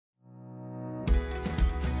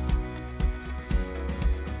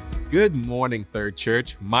Good morning, Third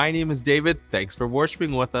Church. My name is David. Thanks for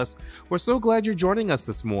worshiping with us. We're so glad you're joining us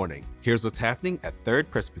this morning. Here's what's happening at Third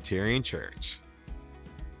Presbyterian Church.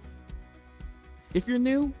 If you're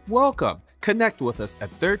new, welcome. Connect with us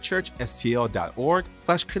at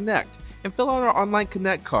thirdchurchstl.org/connect and fill out our online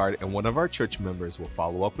Connect card, and one of our church members will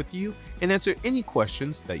follow up with you and answer any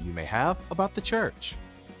questions that you may have about the church.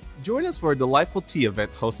 Join us for a delightful tea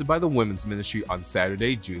event hosted by the Women's Ministry on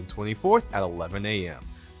Saturday, June 24th at 11 a.m.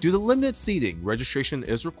 Due to limited seating, registration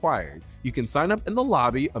is required. You can sign up in the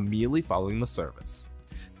lobby immediately following the service.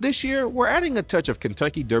 This year, we're adding a touch of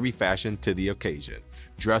Kentucky Derby fashion to the occasion.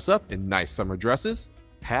 Dress up in nice summer dresses,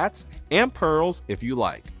 hats, and pearls if you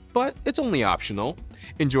like, but it's only optional.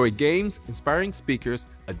 Enjoy games, inspiring speakers,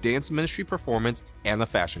 a dance ministry performance, and a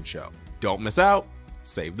fashion show. Don't miss out.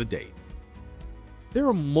 Save the date. There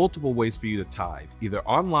are multiple ways for you to tithe, either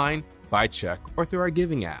online, by check, or through our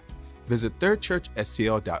giving app. Visit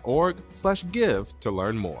thirdchurchstl.org/give to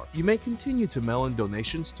learn more. You may continue to mail in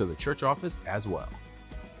donations to the church office as well.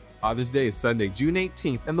 Father's Day is Sunday, June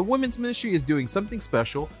 18th, and the Women's Ministry is doing something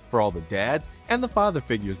special for all the dads and the father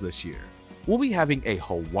figures this year. We'll be having a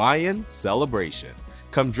Hawaiian celebration.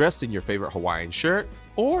 Come dressed in your favorite Hawaiian shirt,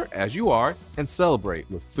 or as you are, and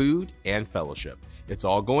celebrate with food and fellowship. It's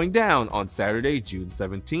all going down on Saturday, June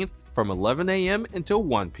 17th, from 11 a.m. until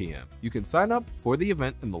 1 p.m. You can sign up for the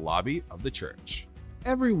event in the lobby of the church.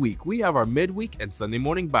 Every week, we have our midweek and Sunday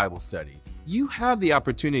morning Bible study. You have the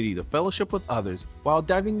opportunity to fellowship with others while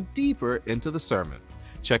diving deeper into the sermon.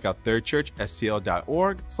 Check out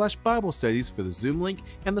thirdchurchstl.org/Bible studies for the Zoom link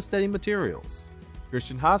and the study materials.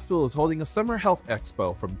 Christian Hospital is holding a summer health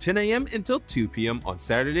expo from 10 a.m. until 2 p.m. on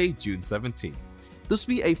Saturday, June 17th. This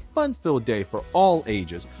will be a fun-filled day for all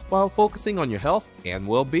ages while focusing on your health and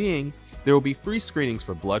well-being. There will be free screenings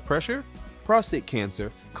for blood pressure, prostate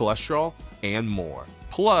cancer, cholesterol, and more.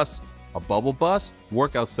 Plus, a bubble bus,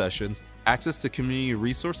 workout sessions, access to community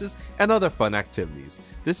resources, and other fun activities.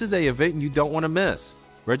 This is an event you don't want to miss.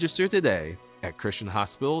 Register today at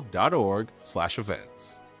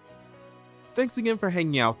christianhospital.org/events. Thanks again for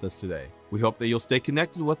hanging out with us today. We hope that you'll stay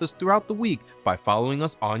connected with us throughout the week by following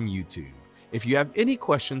us on YouTube. If you have any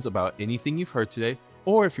questions about anything you've heard today,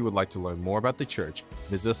 or if you would like to learn more about the church,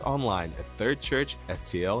 visit us online at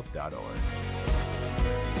thirdchurchstl.org.